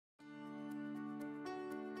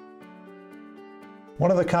One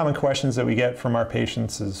of the common questions that we get from our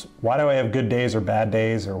patients is, why do I have good days or bad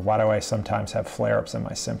days, or why do I sometimes have flare-ups in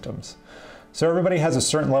my symptoms? So everybody has a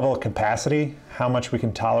certain level of capacity, how much we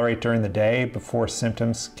can tolerate during the day before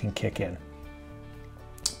symptoms can kick in.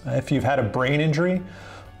 If you've had a brain injury,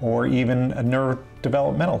 or even a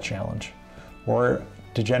neurodevelopmental challenge, or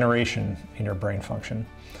degeneration in your brain function,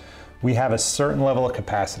 we have a certain level of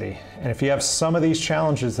capacity. And if you have some of these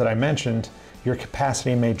challenges that I mentioned, your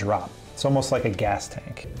capacity may drop. It's almost like a gas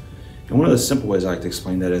tank. And one of the simple ways I like to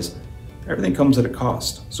explain that is, everything comes at a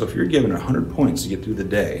cost. So if you're given 100 points to get through the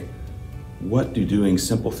day, what do doing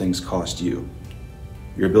simple things cost you?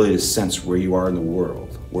 Your ability to sense where you are in the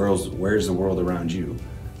world. Where's the world around you?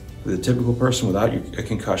 For the typical person without a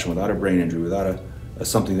concussion, without a brain injury, without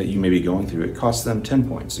something that you may be going through, it costs them 10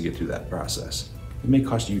 points to get through that process. It may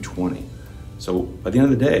cost you 20. So by the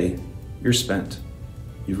end of the day, you're spent.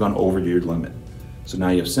 You've gone over your limit. So now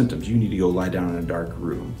you have symptoms. You need to go lie down in a dark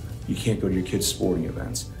room. You can't go to your kids' sporting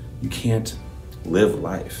events. You can't live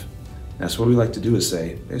life. That's what we like to do, is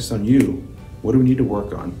say, based on you, what do we need to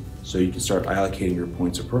work on so you can start allocating your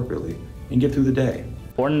points appropriately and get through the day.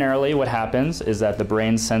 Ordinarily, what happens is that the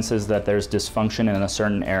brain senses that there's dysfunction in a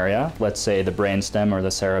certain area, let's say the brainstem or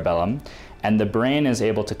the cerebellum, and the brain is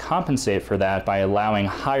able to compensate for that by allowing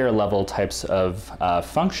higher level types of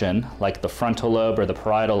function, like the frontal lobe or the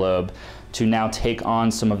parietal lobe, to now take on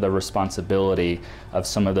some of the responsibility of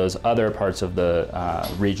some of those other parts of the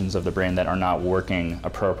regions of the brain that are not working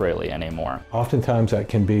appropriately anymore. Oftentimes that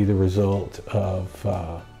can be the result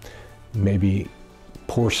of maybe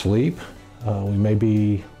poor sleep. We may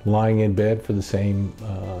be lying in bed for the same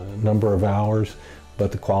number of hours,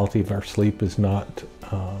 but the quality of our sleep is not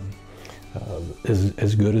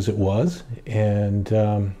as good as it was,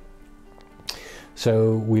 and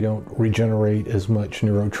so we don't regenerate as much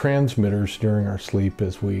neurotransmitters during our sleep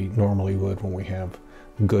as we normally would when we have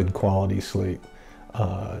good quality sleep.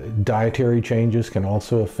 Dietary changes can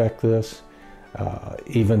also affect this,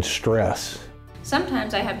 even stress.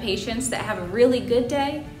 Sometimes I have patients that have a really good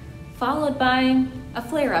day followed by a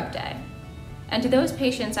flare-up day. And to those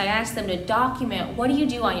patients, I ask them to document, what do you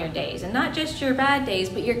do on your days? And not just your bad days,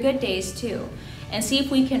 but your good days too. And see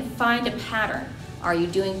if we can find a pattern. Are you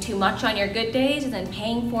doing too much on your good days and then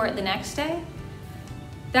paying for it the next day?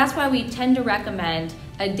 That's why we tend to recommend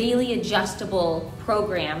a daily adjustable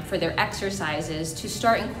program for their exercises to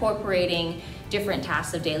start incorporating different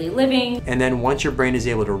tasks of daily living. And then once your brain is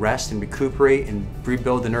able to rest and recuperate and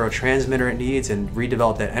rebuild the neurotransmitter it needs and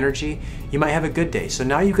redevelop that energy, you might have a good day. So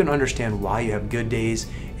now you can understand why you have good days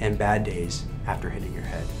and bad days after hitting your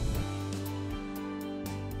head.